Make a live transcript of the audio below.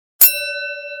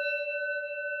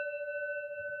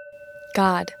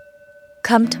God,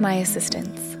 come to my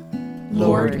assistance.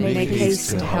 Lord, make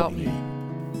haste to help me.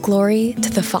 Glory to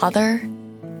the Father,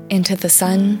 and to the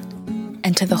Son,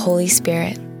 and to the Holy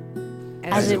Spirit.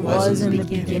 As it was in the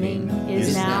beginning,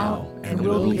 is now, and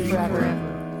will be forever.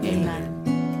 Amen.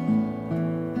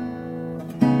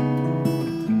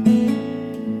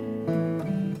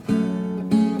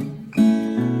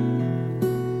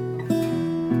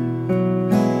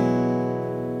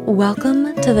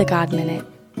 Welcome to the God Minute.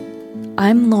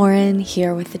 I'm Lauren,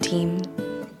 here with the team.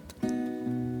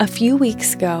 A few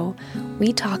weeks ago,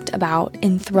 we talked about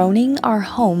enthroning our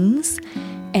homes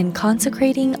and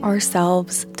consecrating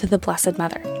ourselves to the Blessed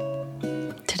Mother.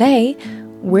 Today,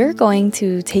 we're going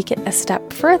to take it a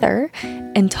step further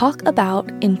and talk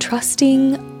about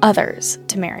entrusting others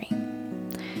to Mary.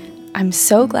 I'm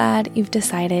so glad you've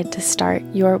decided to start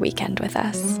your weekend with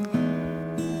us.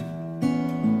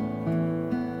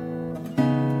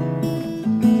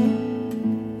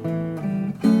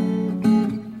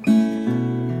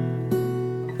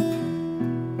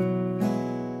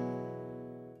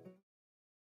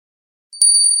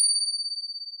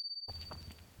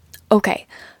 Okay,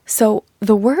 so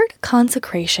the word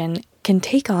consecration can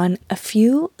take on a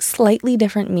few slightly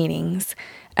different meanings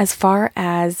as far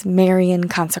as Marian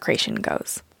consecration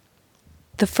goes.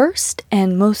 The first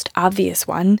and most obvious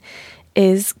one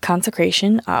is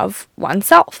consecration of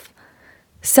oneself.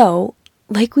 So,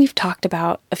 like we've talked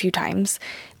about a few times,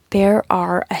 there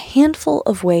are a handful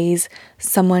of ways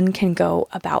someone can go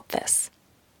about this.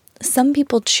 Some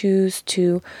people choose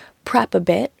to prep a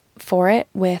bit for it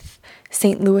with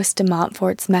St. Louis de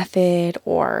Montfort's method,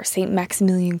 or St.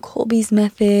 Maximilian Kolbe's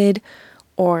method,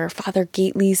 or Father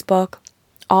Gately's book,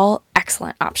 all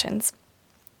excellent options.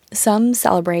 Some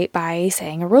celebrate by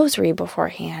saying a rosary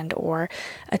beforehand, or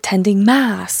attending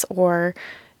Mass, or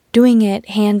doing it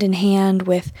hand in hand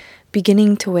with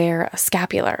beginning to wear a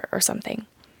scapular or something.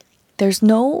 There's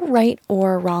no right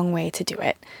or wrong way to do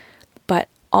it, but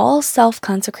all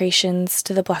self-consecrations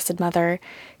to the Blessed Mother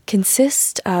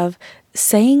consist of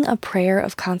saying a prayer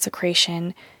of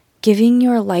consecration, giving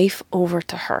your life over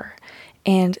to her,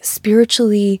 and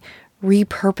spiritually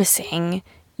repurposing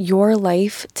your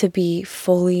life to be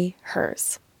fully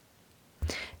hers.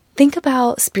 Think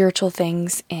about spiritual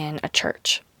things in a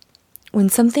church. When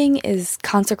something is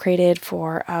consecrated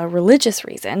for a religious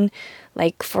reason,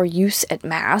 like for use at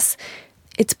Mass,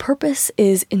 its purpose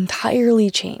is entirely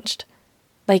changed.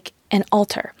 Like an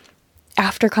altar.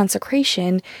 After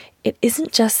consecration, it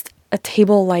isn't just a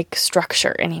table-like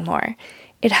structure anymore.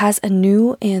 It has a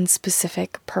new and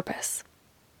specific purpose.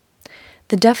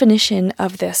 The definition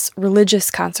of this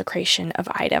religious consecration of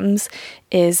items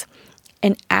is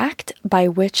an act by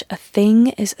which a thing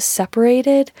is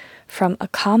separated from a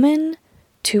common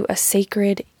to a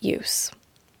sacred use.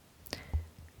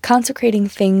 Consecrating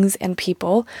things and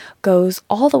people goes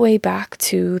all the way back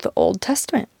to the Old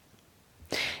Testament.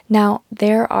 Now,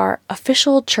 there are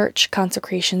official church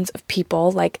consecrations of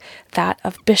people like that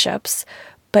of bishops,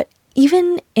 but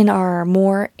even in our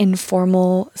more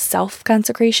informal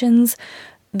self-consecrations,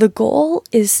 the goal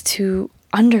is to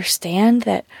understand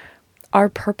that our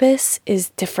purpose is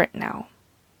different now.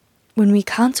 When we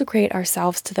consecrate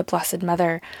ourselves to the Blessed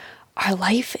Mother, our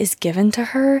life is given to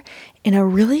her in a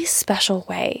really special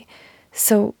way.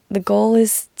 So the goal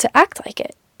is to act like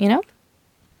it, you know?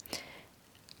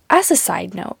 As a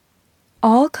side note,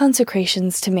 all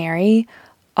consecrations to Mary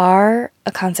are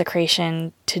a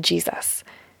consecration to Jesus.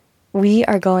 We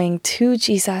are going to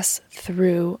Jesus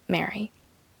through Mary.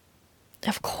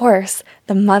 Of course,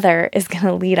 the mother is going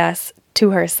to lead us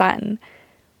to her son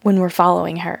when we're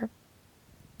following her.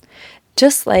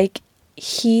 Just like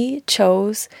he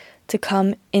chose to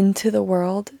come into the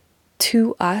world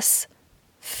to us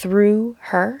through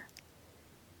her,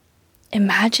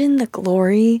 imagine the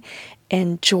glory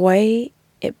and joy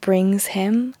it brings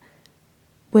him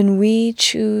when we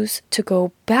choose to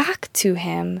go back to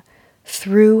him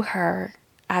through her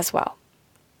as well.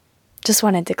 Just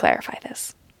wanted to clarify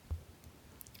this.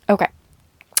 Okay,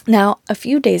 now a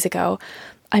few days ago,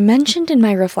 I mentioned in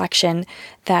my reflection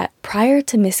that prior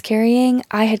to miscarrying,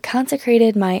 I had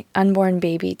consecrated my unborn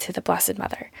baby to the Blessed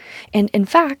Mother. And in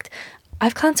fact,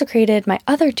 I've consecrated my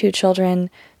other two children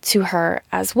to her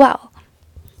as well.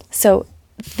 So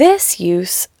this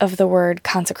use of the word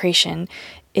consecration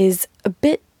is a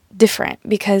bit different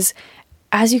because,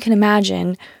 as you can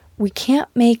imagine, we can't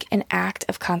make an act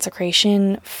of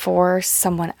consecration for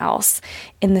someone else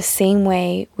in the same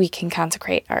way we can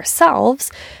consecrate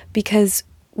ourselves, because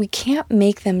we can't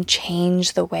make them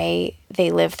change the way they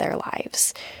live their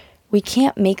lives. We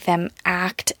can't make them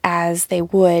act as they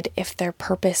would if their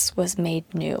purpose was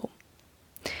made new.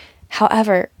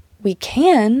 However, we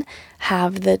can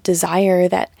have the desire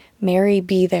that Mary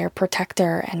be their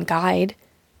protector and guide,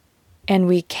 and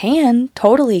we can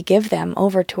totally give them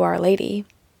over to Our Lady.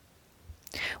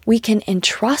 We can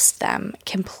entrust them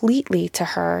completely to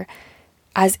her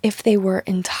as if they were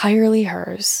entirely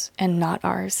hers and not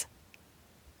ours.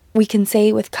 We can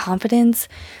say with confidence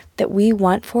that we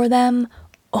want for them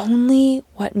only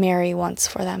what Mary wants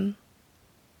for them,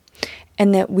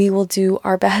 and that we will do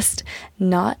our best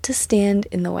not to stand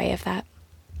in the way of that,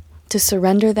 to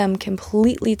surrender them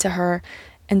completely to her,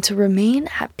 and to remain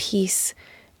at peace,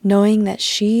 knowing that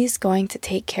she's going to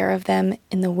take care of them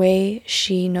in the way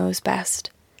she knows best,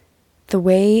 the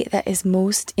way that is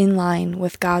most in line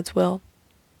with God's will.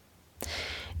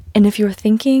 And if you're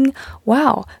thinking,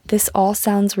 wow, this all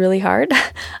sounds really hard,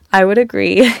 I would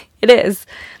agree. It is.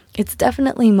 It's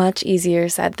definitely much easier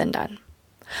said than done.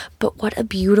 But what a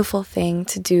beautiful thing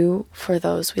to do for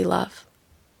those we love,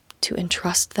 to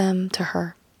entrust them to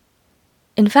her.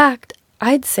 In fact,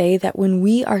 I'd say that when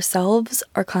we ourselves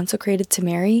are consecrated to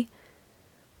Mary,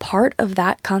 part of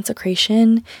that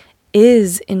consecration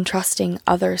is entrusting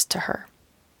others to her.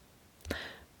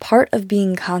 Part of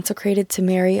being consecrated to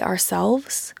Mary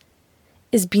ourselves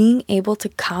is being able to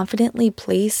confidently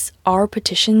place our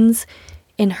petitions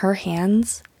in her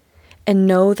hands and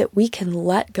know that we can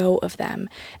let go of them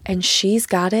and she's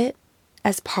got it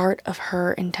as part of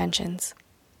her intentions.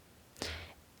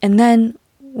 And then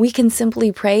we can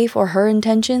simply pray for her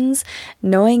intentions,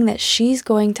 knowing that she's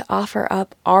going to offer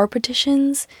up our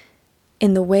petitions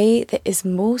in the way that is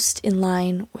most in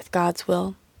line with God's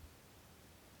will.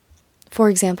 For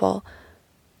example,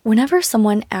 whenever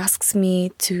someone asks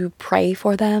me to pray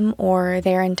for them or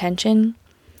their intention,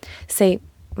 say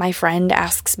my friend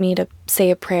asks me to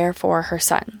say a prayer for her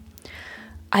son,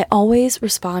 I always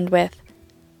respond with,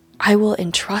 I will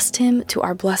entrust him to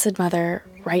our Blessed Mother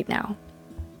right now.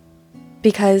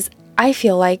 Because I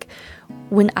feel like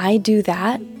when I do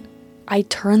that, I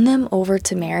turn them over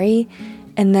to Mary,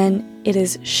 and then it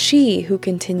is she who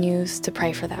continues to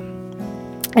pray for them.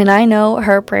 And I know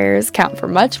her prayers count for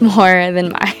much more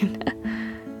than mine.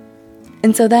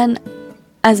 And so then,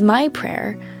 as my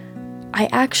prayer, I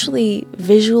actually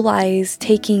visualize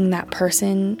taking that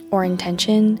person or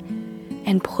intention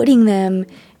and putting them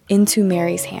into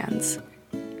Mary's hands.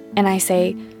 And I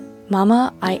say,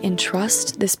 Mama, I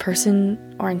entrust this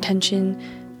person or intention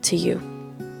to you.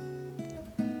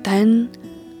 Then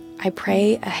I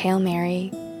pray a Hail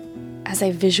Mary as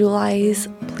I visualize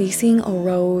placing a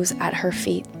rose at her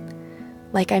feet,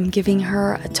 like I'm giving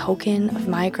her a token of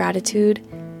my gratitude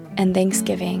and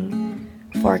thanksgiving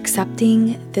for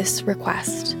accepting this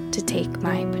request to take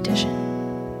my petition.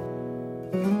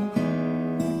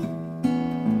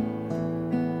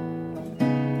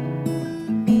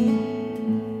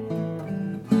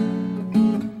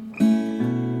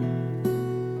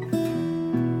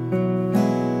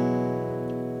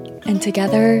 And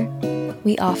together,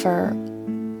 we offer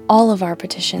all of our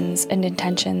petitions and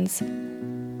intentions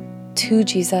to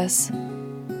Jesus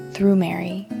through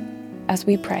Mary as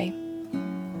we pray.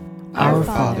 Our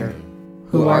Father,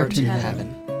 who art in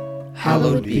heaven,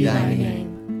 hallowed be thy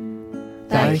name.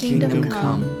 Thy kingdom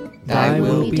come, thy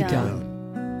will be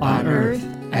done, on earth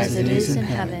as it is in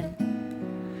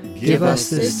heaven. Give us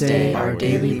this day our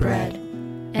daily bread,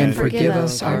 and forgive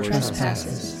us our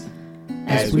trespasses,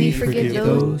 as we forgive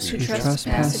those who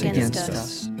trespass against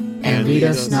us. And lead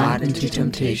us not into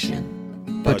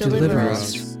temptation, but deliver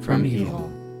us from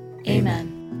evil.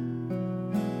 Amen.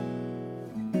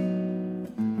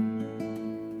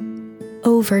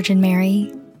 O Virgin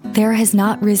Mary, there has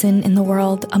not risen in the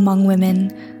world among women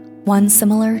one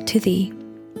similar to thee,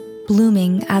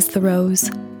 blooming as the rose,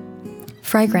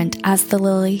 fragrant as the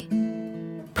lily.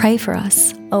 Pray for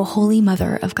us, O Holy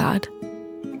Mother of God.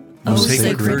 O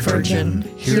Sacred Virgin,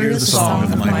 hear the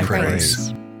song of my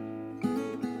praise.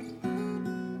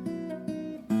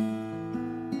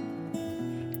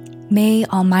 May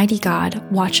Almighty God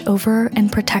watch over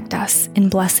and protect us in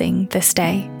blessing this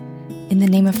day, in the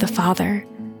name of the Father,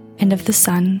 and of the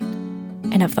Son,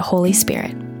 and of the Holy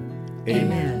Spirit.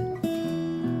 Amen.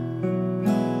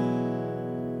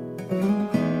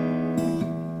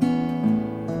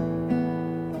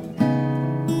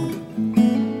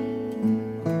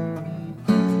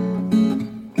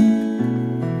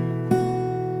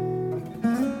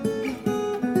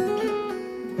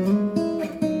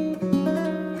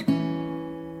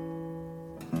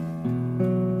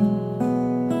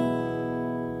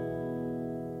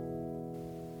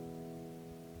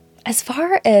 As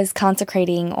far as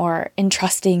consecrating or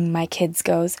entrusting my kids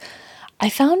goes, I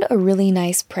found a really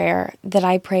nice prayer that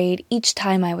I prayed each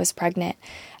time I was pregnant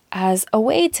as a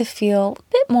way to feel a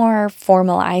bit more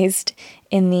formalized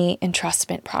in the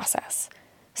entrustment process.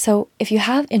 So if you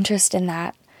have interest in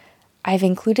that, I've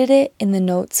included it in the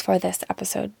notes for this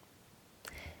episode.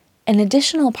 An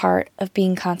additional part of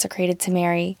being consecrated to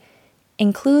Mary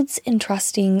includes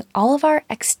entrusting all of our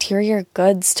exterior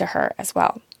goods to her as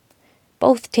well,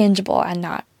 both tangible and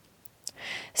not.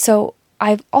 So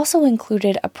I've also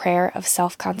included a prayer of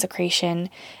self-consecration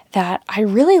that I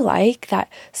really like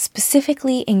that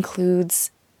specifically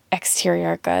includes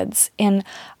exterior goods, and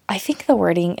I think the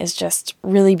wording is just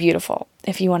really beautiful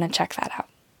if you want to check that out.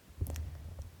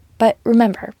 But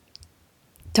remember,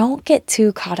 don't get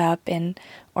too caught up in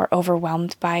or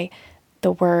overwhelmed by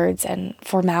the words and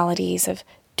formalities of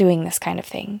doing this kind of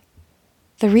thing.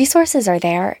 The resources are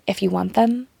there if you want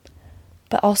them,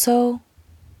 but also,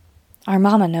 our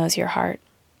mama knows your heart.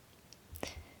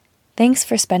 Thanks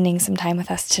for spending some time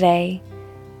with us today.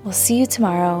 We'll see you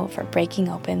tomorrow for Breaking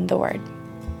Open the Word.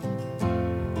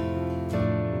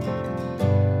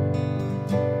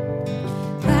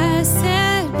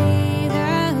 Blessed be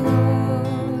the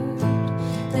Lord,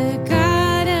 the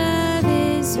God of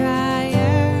Israel.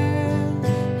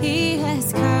 He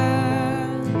has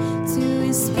come to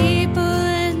his people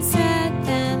and set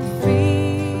them free.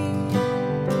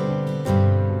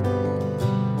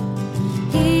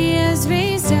 He has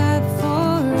raised up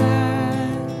for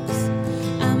us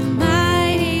a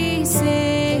mighty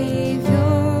Savior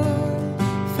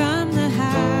from the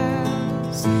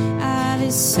house of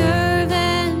his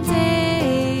servant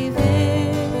David.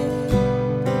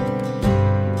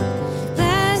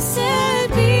 Blessed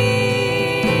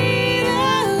be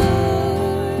the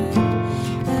Lord,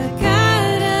 the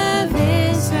God of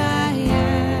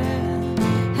Israel.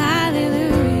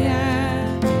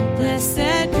 Hallelujah.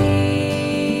 Blessed be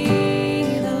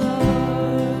the Lord.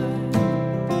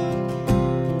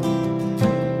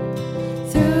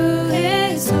 Through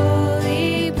his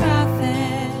holy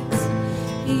prophets,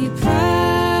 he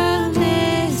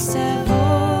promised of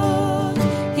old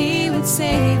he would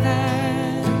save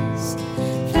us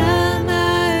from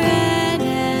our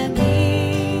enemies.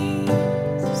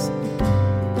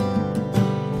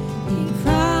 He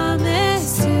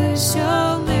promised to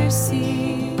show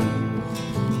mercy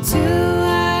to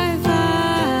our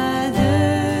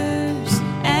fathers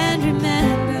and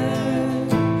remember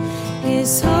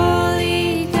his